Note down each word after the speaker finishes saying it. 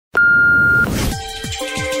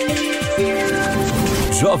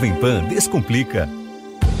Jovem Pan Descomplica.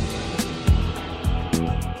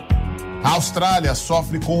 A Austrália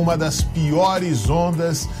sofre com uma das piores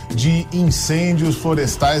ondas de incêndios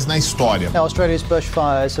florestais na história. Australia's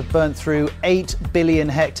bushfires have burnt through 8 billion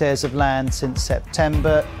hectares of land since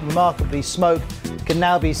September. Remarkably, smoke can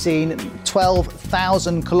now be seen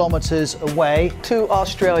 12,000 kilometers away. To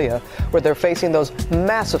Australia, where they're facing those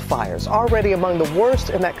massive fires, already among the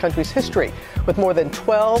worst in that country's history, with more than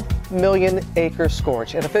 12 million acres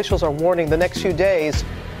scorched. And officials are warning the next few days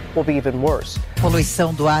will be even worse. A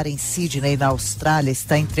poluição do ar em Sydney, na Austrália,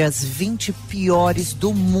 está entre as 20 piores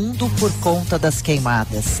do mundo por conta das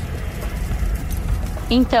queimadas.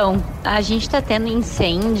 Então, a gente está tendo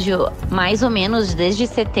incêndio mais ou menos desde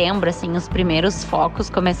setembro, assim, os primeiros focos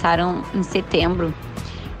começaram em setembro,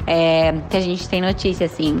 que a gente tem notícia,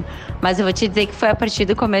 assim. Mas eu vou te dizer que foi a partir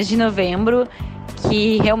do começo de novembro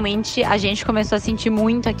que realmente a gente começou a sentir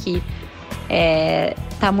muito aqui.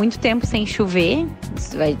 Tá muito tempo sem chover,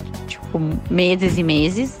 isso vai, tipo, meses e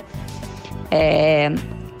meses.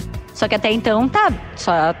 Só que até então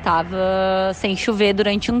só tava sem chover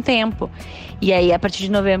durante um tempo. E aí, a partir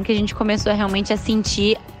de novembro, que a gente começou realmente a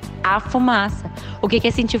sentir a fumaça. O que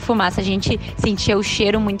é sentir fumaça? A gente sentia o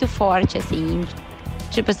cheiro muito forte, assim.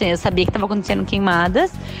 Tipo assim, eu sabia que estava acontecendo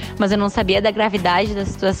queimadas, mas eu não sabia da gravidade da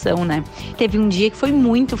situação, né? Teve um dia que foi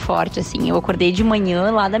muito forte, assim. Eu acordei de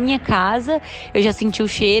manhã lá da minha casa, eu já senti o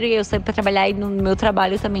cheiro e eu saí para trabalhar e no meu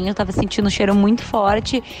trabalho também eu estava sentindo um cheiro muito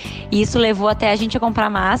forte. E isso levou até a gente a comprar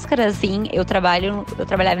máscara, assim. Eu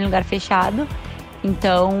trabalhava em lugar fechado.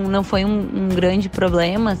 Então, não foi um grande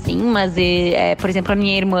problema, assim, mas, por exemplo, a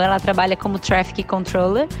minha irmã, ela trabalha como Traffic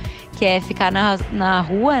Controller, que é ficar na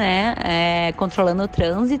rua, né, controlando o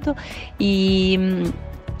trânsito, e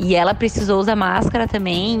ela precisou usar máscara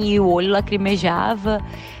também, e o olho lacrimejava.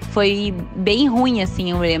 Foi bem ruim,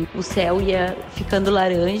 assim, eu lembro. O céu ia ficando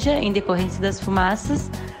laranja em decorrência das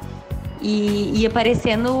fumaças, e ia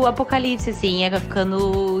parecendo o apocalipse, assim, ia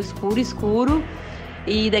ficando escuro,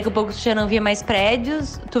 e daqui a pouco tu já não via mais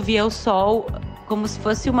prédios, tu via o sol como se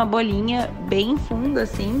fosse uma bolinha bem funda,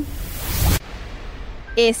 assim.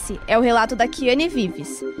 Esse é o relato da Kiane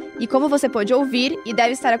Vives. E como você pôde ouvir e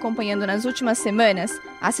deve estar acompanhando nas últimas semanas,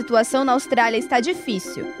 a situação na Austrália está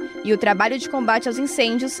difícil e o trabalho de combate aos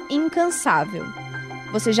incêndios incansável.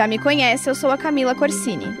 Você já me conhece, eu sou a Camila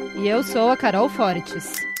Corsini. E eu sou a Carol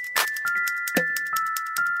Fortes.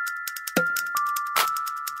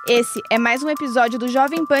 Esse é mais um episódio do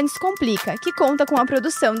Jovem Pan Descomplica, que conta com a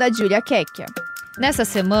produção da Júlia Kekkia. Nessa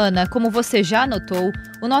semana, como você já notou,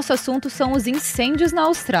 o nosso assunto são os incêndios na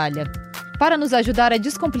Austrália. Para nos ajudar a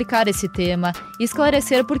descomplicar esse tema e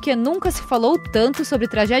esclarecer por que nunca se falou tanto sobre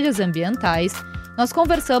tragédias ambientais, nós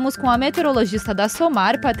conversamos com a meteorologista da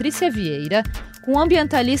SOMAR, Patrícia Vieira, com o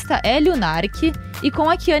ambientalista Hélio Narchi e com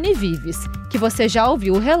a Kiane Vives, que você já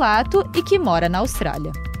ouviu o relato e que mora na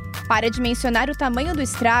Austrália. Para dimensionar o tamanho do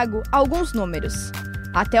estrago, alguns números.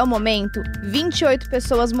 Até o momento, 28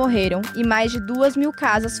 pessoas morreram e mais de 2.000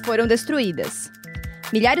 casas foram destruídas.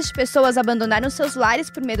 Milhares de pessoas abandonaram seus lares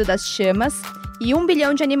por medo das chamas e 1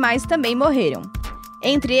 bilhão de animais também morreram.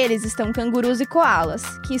 Entre eles estão cangurus e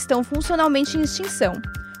koalas, que estão funcionalmente em extinção,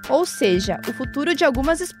 ou seja, o futuro de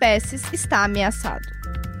algumas espécies está ameaçado.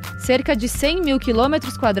 Cerca de 100 mil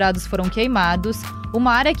quilômetros quadrados foram queimados,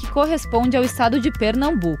 uma área que corresponde ao estado de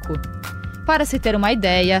Pernambuco. Para se ter uma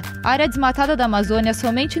ideia, a área desmatada da Amazônia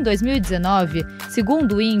somente em 2019,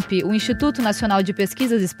 segundo o INPE, o Instituto Nacional de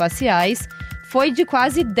Pesquisas Espaciais, foi de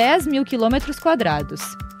quase 10 mil quilômetros quadrados.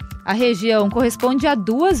 A região corresponde a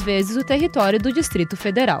 2 vezes o território do Distrito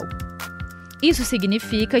Federal. Isso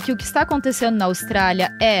significa que o que está acontecendo na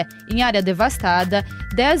Austrália é, em área devastada,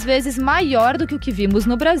 10 vezes maior do que o que vimos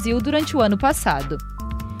no Brasil durante o ano passado.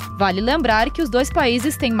 Vale lembrar que os dois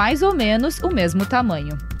países têm mais ou menos o mesmo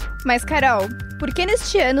tamanho. Mas, Carol, por que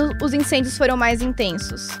neste ano os incêndios foram mais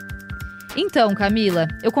intensos? Então, Camila,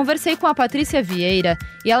 eu conversei com a Patrícia Vieira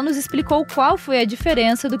e ela nos explicou qual foi a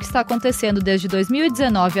diferença do que está acontecendo desde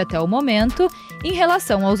 2019 até o momento em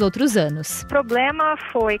relação aos outros anos. O problema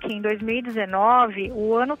foi que em 2019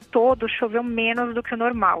 o ano todo choveu menos do que o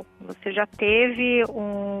normal. Você já teve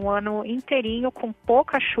um ano inteirinho com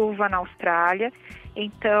pouca chuva na Austrália.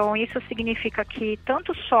 Então, isso significa que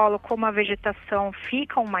tanto o solo como a vegetação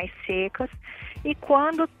ficam mais secas. E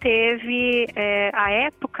quando teve a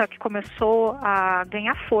época que começou a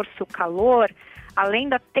ganhar força o calor, além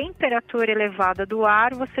da temperatura elevada do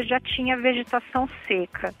ar, você já tinha vegetação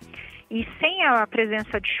seca. E sem a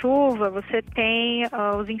presença de chuva, você tem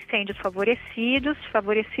os incêndios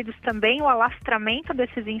favorecidos também o alastramento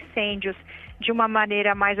desses incêndios de uma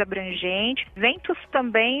maneira mais abrangente. Ventos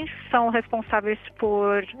também são responsáveis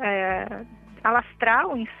por alastrar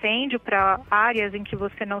o incêndio para áreas em que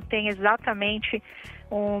você não tem exatamente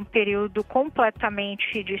um período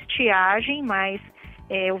completamente de estiagem, mas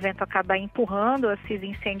o vento acaba empurrando esses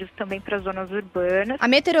incêndios também para as zonas urbanas. A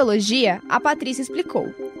meteorologia, a Patrícia explicou.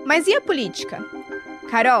 Mas e a política?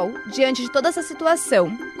 Carol, diante de toda essa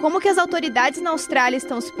situação, como que as autoridades na Austrália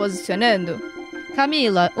estão se posicionando?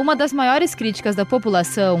 Camila, uma das maiores críticas da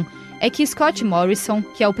população é que Scott Morrison,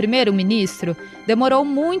 que é o primeiro-ministro, demorou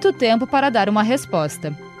muito tempo para dar uma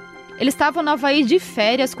resposta. Eles estavam no Havaí de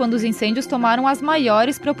férias quando os incêndios tomaram as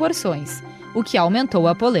maiores proporções, o que aumentou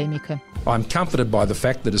a polêmica. I'm comforted by the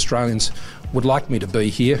fact that Australians would like me to be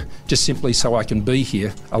here, just simply so I can be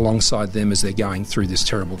here alongside them as they're going through this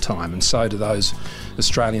terrible time. And so to those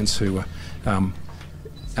Australians who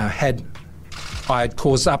I had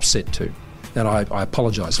caused upset to, and I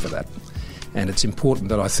apologise for that. And it's important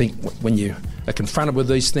that I think when you are confronted with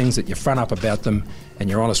these things that you front up about them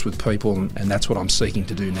and you're honest with people, and that's what I'm seeking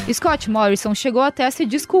to do now. Scott Morrison chegou até a se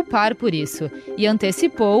desculpar por isso e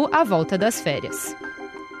antecipou a volta das férias.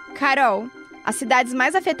 Carol, as cidades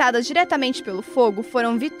mais afetadas diretamente pelo fogo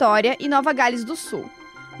foram Vitória e Nova Gales do Sul.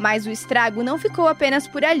 Mas o estrago não ficou apenas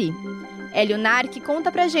por ali. Hélio Nark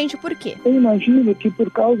conta pra gente o porquê. Eu imagino que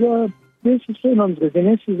por causa desses fenômenos,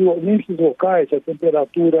 nesses locais, a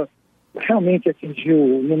temperatura realmente atingiu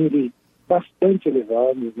números bastante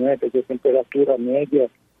elevados, né? Quer dizer, a temperatura média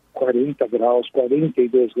 40 graus,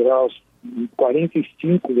 42 graus,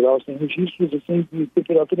 45 graus, tem registros assim, de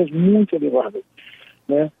temperaturas muito elevadas,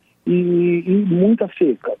 né? E muita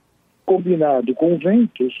seca, combinado com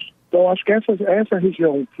ventos. Então, acho que essa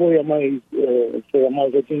região foi a mais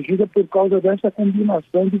atingida por causa dessa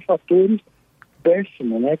combinação de fatores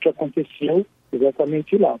péssimos, né, que aconteceu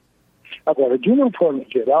exatamente lá. Agora, de uma forma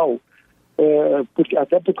geral,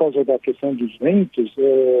 até por causa da questão dos ventos,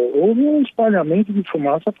 houve um espalhamento de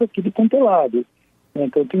fumaça para tudo quanto é lado.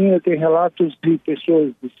 Então, tem relatos de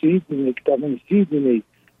pessoas de Sydney, que estavam em Sydney,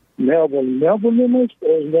 Melbourne, mas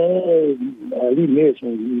ali mesmo,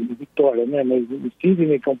 em Vitória, né? Mas em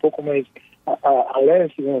Sydney, que é um pouco mais a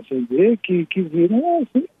leste, vamos assim dizer, que viram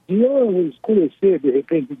assim, dia escurecer, de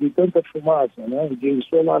repente, de tanta fumaça, né? Um dia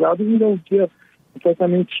ensolarado vira um dia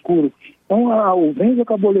completamente escuro. Então, o vento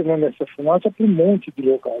acabou levando essa fumaça para um monte de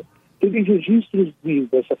locais. Teve registros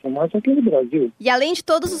dessa fumaça aqui no Brasil. E além de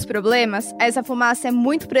todos os problemas, essa fumaça é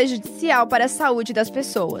muito prejudicial para a saúde das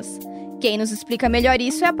pessoas. Quem nos explica melhor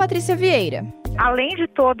isso é a Patrícia Vieira. Além de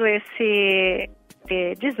todo esse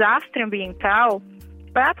desastre ambiental,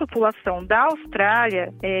 para a população da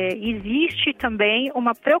Austrália, existe também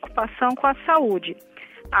uma preocupação com a saúde.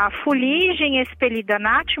 A fuligem expelida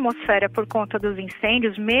na atmosfera por conta dos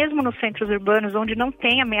incêndios, mesmo nos centros urbanos onde não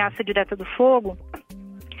tem ameaça direta do fogo,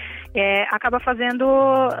 acaba fazendo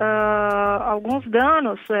alguns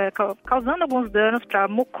danos, causando alguns danos para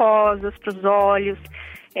mucosas, para os olhos,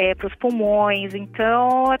 para os pulmões.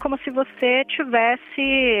 Então, é como se você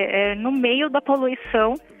estivesse no meio da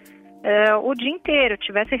poluição o dia inteiro,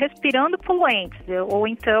 estivesse respirando poluentes. Ou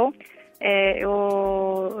então,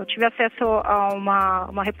 eu tive acesso a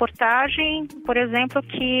uma reportagem, por exemplo,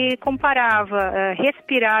 que comparava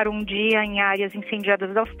respirar um dia em áreas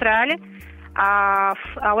incendiadas da Austrália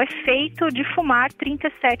ao efeito de fumar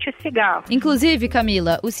 37 cigarros. Inclusive,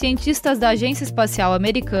 Camila, os cientistas da Agência Espacial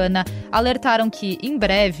Americana alertaram que, em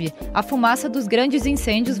breve, a fumaça dos grandes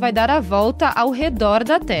incêndios vai dar a volta ao redor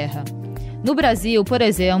da Terra. No Brasil, por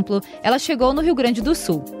exemplo, ela chegou no Rio Grande do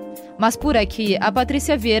Sul. Mas por aqui, a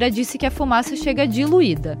Patrícia Vieira disse que a fumaça chega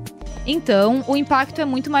diluída. Então, o impacto é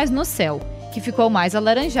muito mais no céu, que ficou mais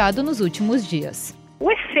alaranjado nos últimos dias.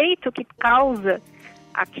 O efeito que causa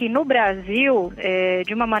aqui no Brasil,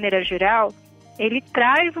 de uma maneira geral, ele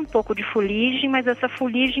traz um pouco de fuligem, mas essa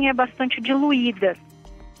fuligem é bastante diluída.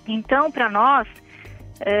 Então, para nós,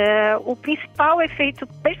 o principal efeito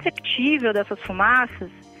perceptível dessas fumaças,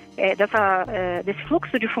 desse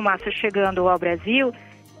fluxo de fumaça chegando ao Brasil,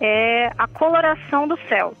 é a coloração do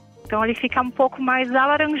céu. Então, ele fica um pouco mais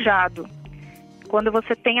alaranjado. Quando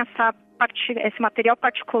você tem esse material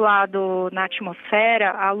particulado na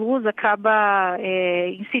atmosfera, a luz acaba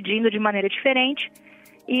incidindo de maneira diferente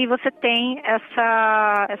e você tem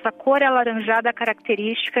essa cor alaranjada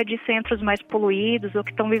característica de centros mais poluídos ou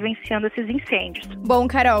que estão vivenciando esses incêndios. Bom,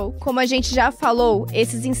 Carol, como a gente já falou,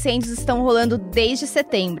 esses incêndios estão rolando desde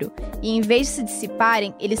setembro e, em vez de se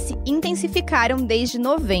dissiparem, eles se intensificaram desde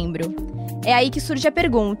novembro. É aí que surge a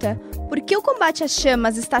pergunta: por que o combate às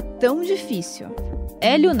chamas está tão difícil?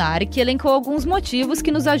 Hélio Narchi elencou alguns motivos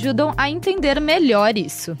que nos ajudam a entender melhor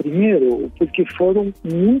isso. Primeiro, porque foram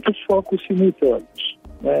muitos focos simultâneos.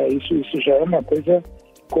 Isso já é uma coisa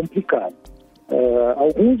complicada.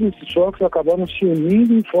 Alguns desses focos acabaram se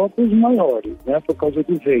unindo em focos maiores, por causa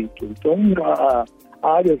do vento. Então, há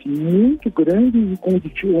áreas muito grandes e com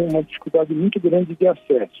uma dificuldade muito grande de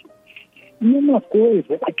acesso. E uma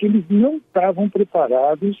coisa é que eles não estavam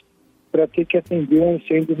preparados para ter que atender um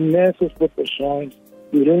incêndio nessas proporções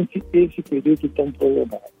durante esse período tão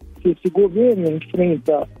prolongado. Se esse governo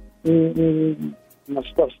enfrenta uma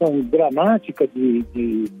situação dramática de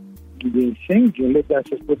incêndio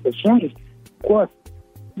dessas proporções, com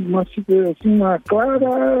uma clara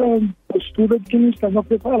postura de que não estava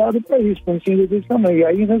preparado para isso, para um incêndio desse tamanho. E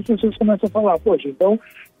aí as pessoas começam a falar, poxa, então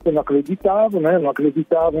eu não acreditavam, não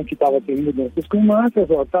acreditavam que estava tendo mudanças climáticas,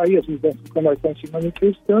 está aí as mudanças climáticas estão se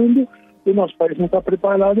manifestando, o nosso país não está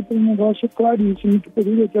preparado para um negócio claríssimo que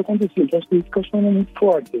poderia ter acontecido. Então as críticas foram muito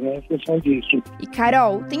fortes, em função disso. E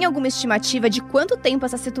Carol, tem alguma estimativa de quanto tempo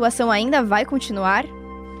essa situação ainda vai continuar?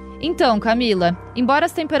 Então, Camila, embora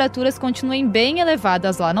as temperaturas continuem bem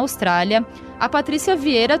elevadas lá na Austrália, a Patrícia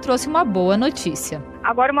Vieira trouxe uma boa notícia.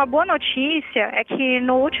 Agora, uma boa notícia é que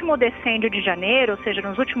no último decêndio de janeiro, ou seja,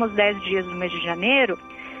 nos últimos 10 dias do mês de janeiro,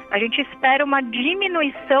 a gente espera uma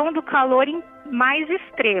diminuição do calor mais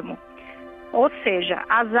extremo. Ou seja,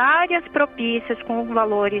 as áreas propícias com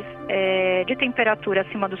valores de temperatura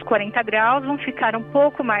acima dos 40 graus vão ficar um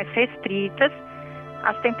pouco mais restritas.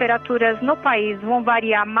 As temperaturas no país vão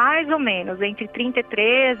variar mais ou menos entre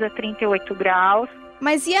 33 a 38 graus.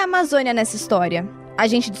 Mas e a Amazônia nessa história? A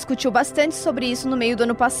gente discutiu bastante sobre isso no meio do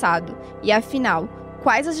ano passado. E afinal,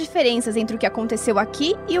 quais as diferenças entre o que aconteceu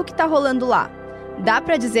aqui e o que está rolando lá? Dá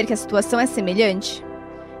para dizer que a situação é semelhante?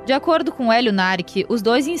 De acordo com Hélio Narchi, os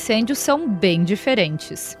dois incêndios são bem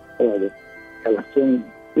diferentes. Olha, elas são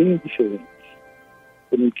bem diferentes.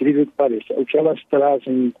 Por incrível que pareça. O que elas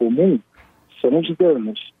trazem em comum são os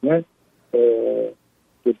danos,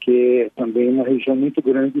 porque também uma região muito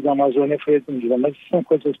grande da Amazônia foi atingida, mas são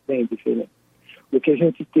coisas bem diferentes. O que a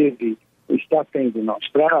gente está tendo na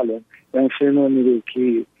Austrália é um fenômeno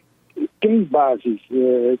que tem bases,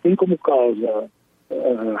 tem como causa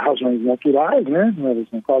razões naturais,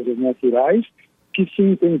 são causas naturais que se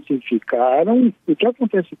intensificaram. O que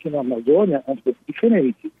acontece aqui na Amazônia é um pouco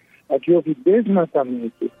diferente. Aqui houve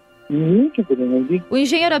desmatamento muito grande. O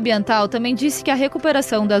engenheiro ambiental também disse que a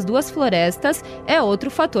recuperação das duas florestas é outro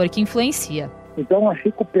fator que influencia. Então, a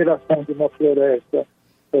recuperação de uma floresta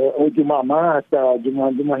ou de uma mata, de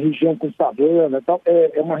uma região com savana, tal,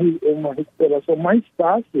 é uma recuperação mais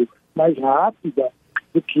fácil, mais rápida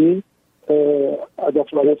do que a da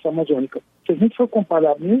floresta amazônica. Se a gente for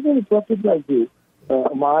comparar, mesmo no próprio Brasil,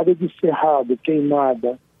 uma área de cerrado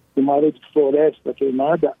queimada, uma área de floresta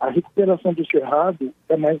queimada, a recuperação do cerrado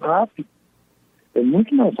é mais rápida, é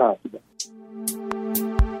muito mais rápida.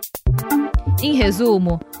 Em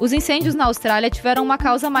resumo, os incêndios na Austrália tiveram uma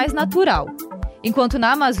causa mais natural, enquanto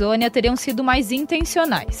na Amazônia teriam sido mais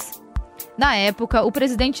intencionais. Na época, o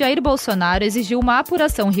presidente Jair Bolsonaro exigiu uma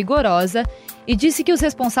apuração rigorosa e disse que os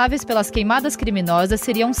responsáveis pelas queimadas criminosas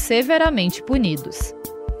seriam severamente punidos.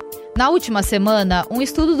 Na última semana, um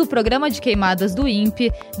estudo do Programa de Queimadas do INPE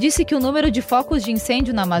disse que o número de focos de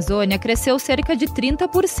incêndio na Amazônia cresceu cerca de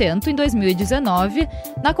 30% em 2019,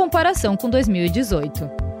 na comparação com 2018.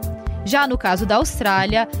 Já no caso da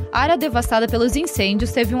Austrália, a área devastada pelos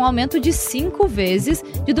incêndios teve um aumento de 5 vezes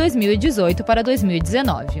de 2018 para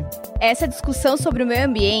 2019. Essa discussão sobre o meio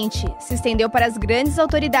ambiente se estendeu para as grandes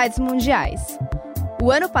autoridades mundiais. O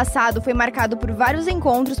ano passado foi marcado por vários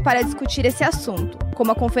encontros para discutir esse assunto,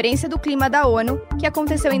 como a Conferência do Clima da ONU, que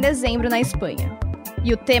aconteceu em dezembro na Espanha.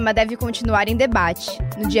 E o tema deve continuar em debate.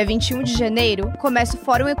 No dia 21 de janeiro, começa o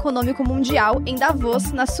Fórum Econômico Mundial em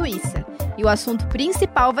Davos, na Suíça. E o assunto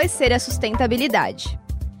principal vai ser a sustentabilidade.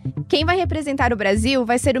 Quem vai representar o Brasil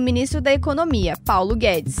vai ser o ministro da Economia, Paulo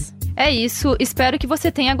Guedes. É isso, espero que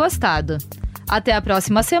você tenha gostado. Até a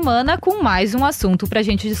próxima semana com mais um assunto pra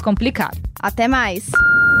gente descomplicar. Até mais!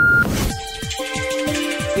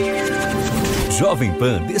 Jovem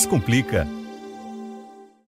Pan Descomplica.